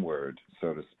went inward,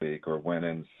 so to speak, or went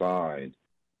inside,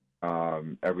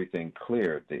 everything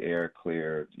cleared. The air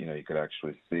cleared. You could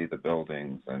actually see the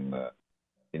buildings and the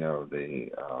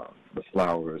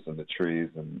flowers and the trees,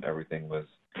 and everything was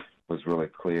really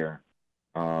clear.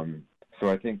 So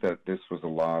I think that this was a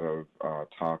lot of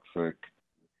toxic,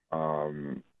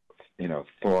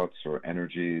 thoughts or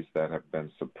energies that have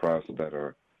been suppressed,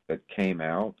 that came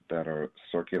out, that are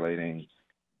circulating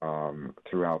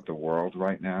throughout the world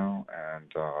right now,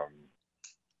 and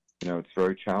it's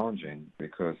very challenging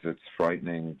because it's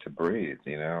frightening to breathe.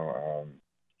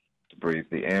 To breathe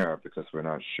the air, because we're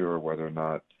not sure whether or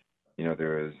not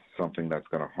there is something that's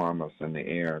going to harm us in the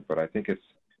air. But I think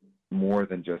it's more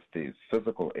than just the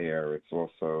physical air; it's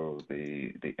also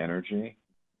the energy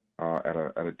at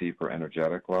a deeper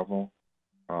energetic level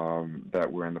that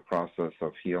we're in the process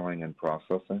of healing and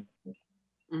processing.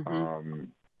 Mm-hmm.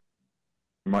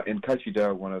 In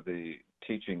Kaichido, one of the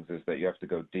teachings is that you have to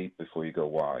go deep before you go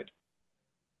wide.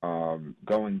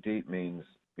 Going deep means,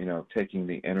 taking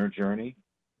the inner journey,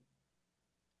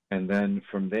 and then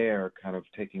from there, kind of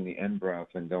taking the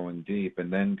in-breath and going deep,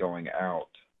 and then going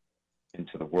out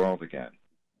into the world again.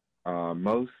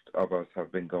 Most of us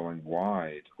have been going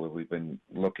wide, where we've been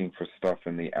looking for stuff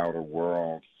in the outer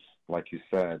world, like you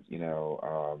said,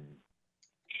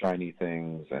 shiny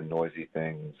things and noisy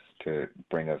things to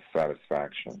bring us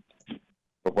satisfaction.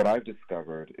 But what I've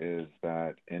discovered is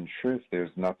that, in truth,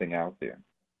 there's nothing out there.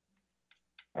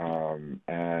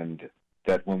 And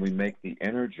that when we make the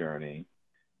inner journey,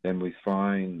 then we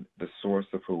find the source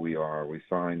of who we are, we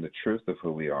find the truth of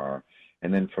who we are,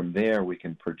 and then from there we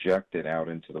can project it out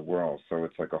into the world. So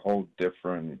it's like a whole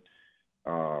different,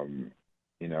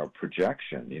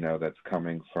 projection, that's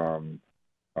coming from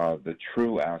the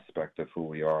true aspect of who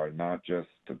we are, not just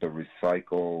the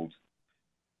recycled,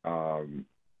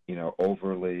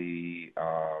 overly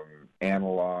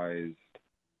analyzed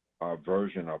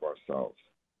version of ourselves.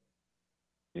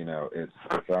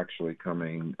 It's actually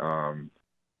coming, from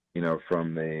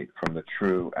the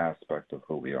true aspect of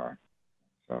who we are.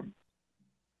 So,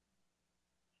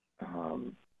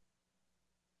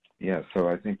 so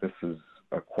I think this is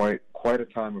quite a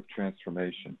time of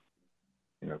transformation.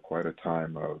 Quite a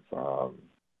time of,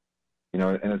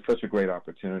 and it's such a great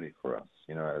opportunity for us,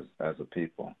 as a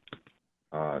people,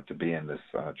 to be in this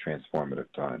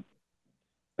transformative time.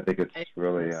 I think it's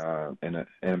really an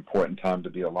important time to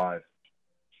be alive.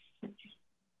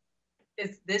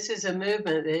 This is a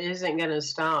movement that isn't going to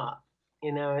stop.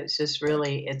 It's just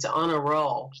really, it's on a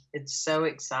roll. It's so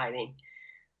exciting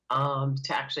to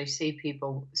actually see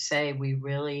people say, we've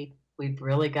really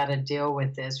got to deal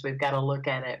with this. We've got to look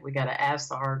at it. We got to ask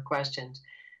the hard questions.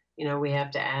 We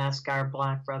have to ask our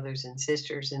Black brothers and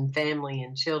sisters and family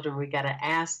and children. We got to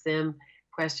ask them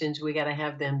questions. We got to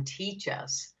have them teach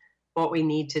us what we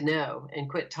need to know and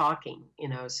quit talking,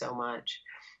 so much.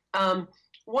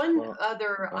 One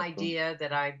other idea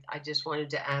that I just wanted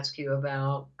to ask you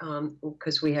about,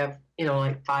 because we have,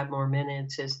 like 5 more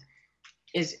minutes,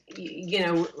 is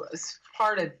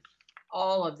part of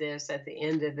all of this. At the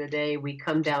end of the day, we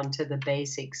come down to the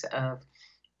basics of,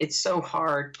 it's so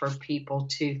hard for people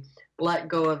to let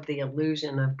go of the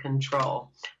illusion of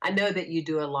control. I know that you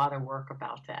do a lot of work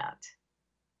about that.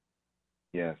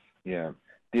 Yes, yeah.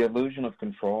 The illusion of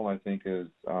control, I think, is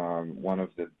one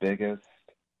of the biggest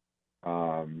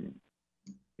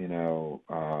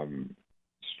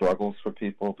struggles for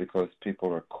people, because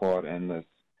people are caught in this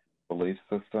belief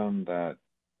system that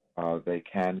they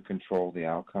can control the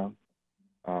outcome,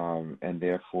 and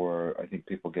therefore I think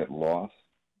people get lost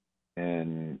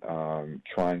in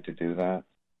trying to do that,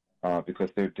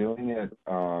 because they're doing it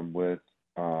with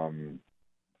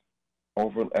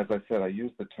as I said, I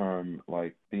use the term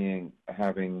like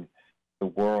having the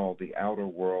world, the outer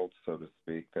world, so to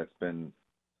speak, that's been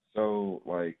so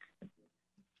like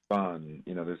fun.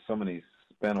 There's so many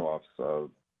spin-offs of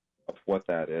what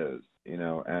that is,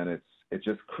 and it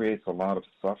just creates a lot of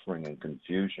suffering and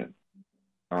confusion.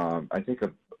 I think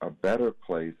a better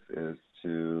place is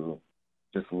to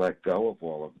just let go of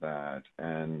all of that,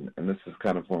 and this is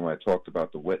kind of when I talked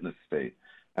about the witness state.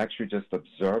 actually just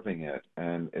observing it.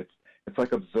 And it's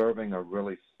like observing a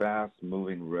really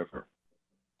fast-moving river.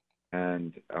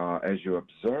 And as you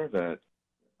observe it,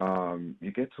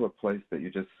 you get to a place that you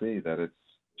just see that it's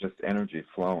just energy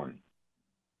flowing.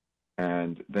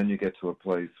 And then you get to a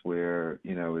place where,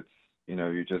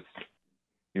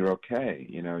 you're okay.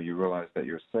 You realize that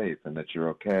you're safe and that you're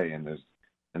okay, and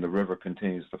the river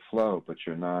continues to flow, but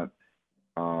you're not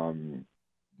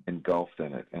engulfed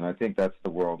in it. And I think that's the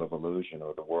world of illusion,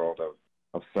 or the world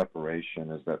of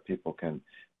separation, is that people can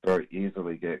very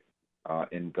easily get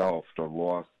engulfed or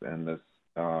lost in this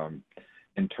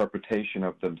interpretation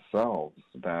of themselves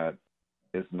that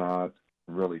is not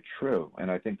really true. And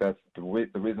I think that's the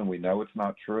reason we know it's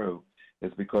not true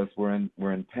is because we're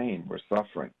in pain, we're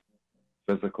suffering,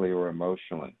 physically or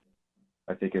emotionally.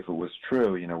 I think if it was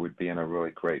true, we'd be in a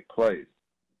really great place.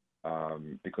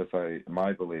 Because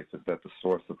my belief is that the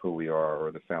source of who we are,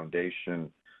 or the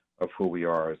foundation of who we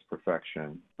are, is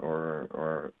perfection,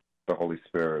 or the Holy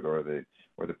Spirit, or the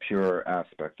pure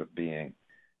aspect of being.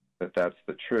 That's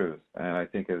the truth. And I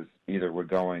think is either we're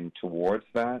going towards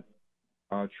that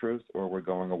truth, or we're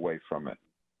going away from it.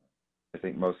 I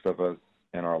think most of us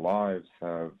in our lives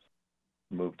have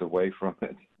moved away from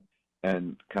it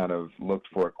and kind of looked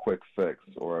for a quick fix,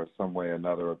 or some way or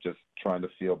another of just trying to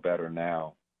feel better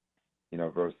now,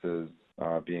 versus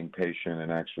being patient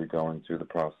and actually going through the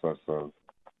process of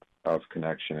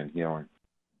connection and healing.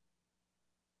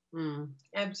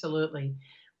 Absolutely.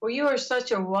 Well, you are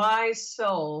such a wise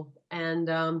soul, and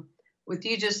with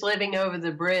you just living over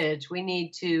the bridge, we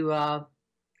need to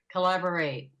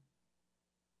collaborate.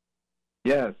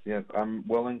 Yes, I'm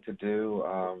willing to do,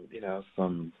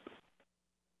 some.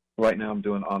 Right now I'm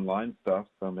doing online stuff,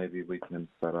 so maybe we can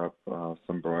set up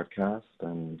some broadcasts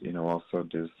and, also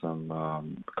do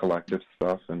some collective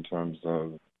stuff in terms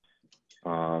of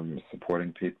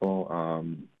supporting people.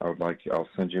 I'll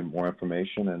send you more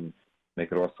information and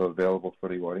make it also available for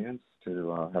the audience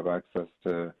to have access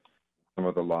to some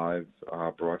of the live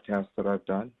broadcasts that I've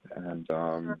done, and,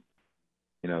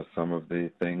 some of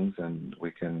the things, and we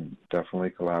can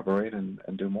definitely collaborate and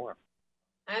do more.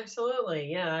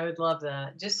 Absolutely. Yeah, I would love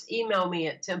that. Just email me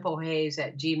at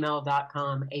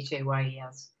templehayes@gmail.com,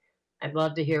 Hayes. I'd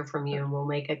love to hear from you, and we'll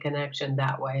make a connection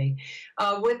that way.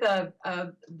 With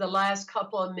the last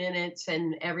couple of minutes,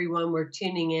 and everyone, we're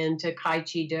tuning in to Kai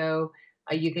Chi Do.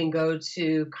 You can go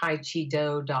to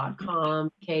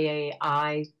kaichido.com,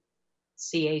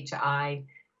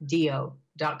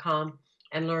 KAICHIDO.com,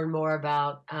 and learn more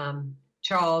about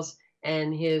Charles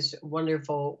and his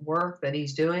wonderful work that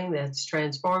he's doing that's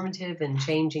transformative and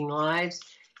changing lives,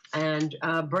 and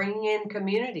bringing in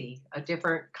community, a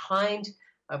different kind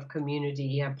of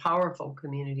community, a powerful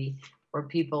community where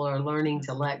people are learning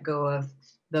to let go of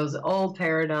those old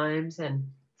paradigms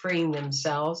and freeing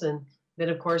themselves. And then,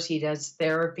 of course, he does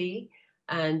therapy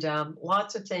and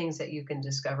lots of things that you can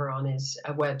discover on his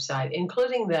website,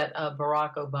 including that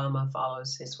Barack Obama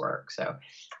follows his work. So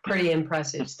pretty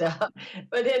impressive stuff.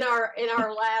 But in our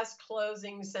last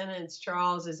closing sentence,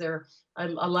 Charles, is there a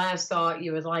last thought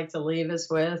you would like to leave us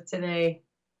with today?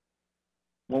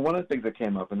 Well, one of the things that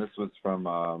came up, and this was from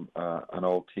an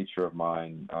old teacher of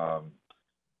mine,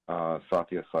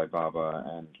 Satya Sai Baba,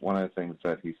 and one of the things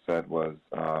that he said was,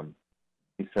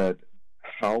 he said,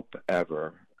 help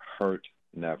ever, hurt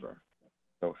never.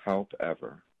 So help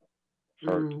ever,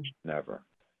 hurt never.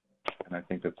 And I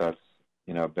think that's,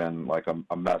 been like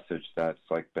a message that's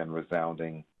like been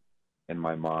resounding in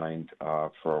my mind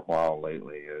for a while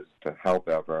lately, is to help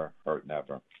ever, hurt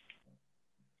never.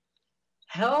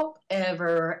 Help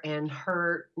ever and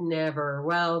hurt never.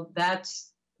 Well,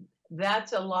 that's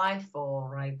a lifeful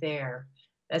right there.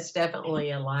 That's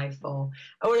definitely a lifeful.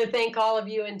 I want to thank all of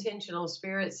you intentional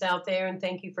spirits out there, and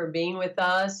thank you for being with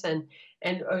us, and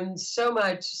so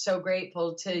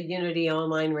grateful to Unity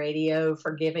Online Radio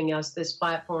for giving us this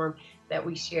platform that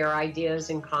we share ideas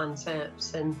and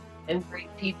concepts and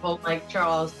great people like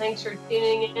Charles. Thanks for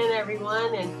tuning in,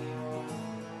 everyone, and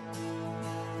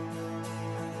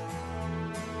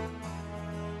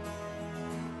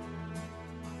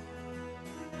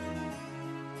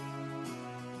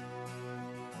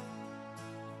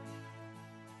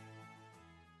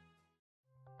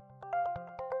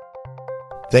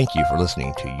Thank you for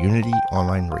listening to Unity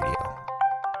Online Radio,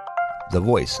 the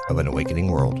voice of an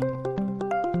awakening world.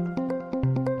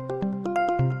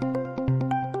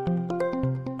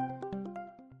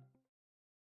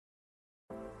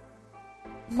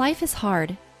 Life is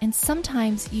hard, and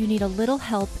sometimes you need a little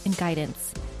help and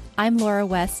guidance. I'm Laura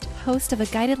West, host of a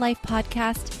Guided Life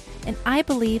podcast, and I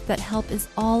believe that help is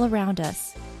all around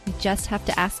us. We just have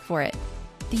to ask for it.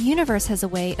 The universe has a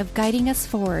way of guiding us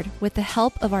forward with the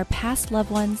help of our past loved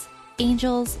ones,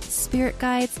 angels, spirit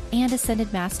guides, and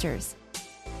ascended masters.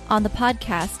 On the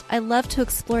podcast, I love to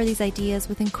explore these ideas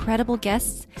with incredible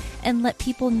guests and let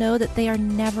people know that they are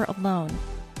never alone.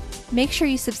 Make sure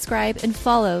you subscribe and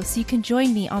follow so you can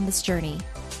join me on this journey.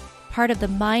 Part of the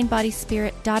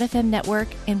MindBodySpirit.fm network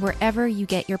and wherever you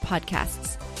get your podcasts.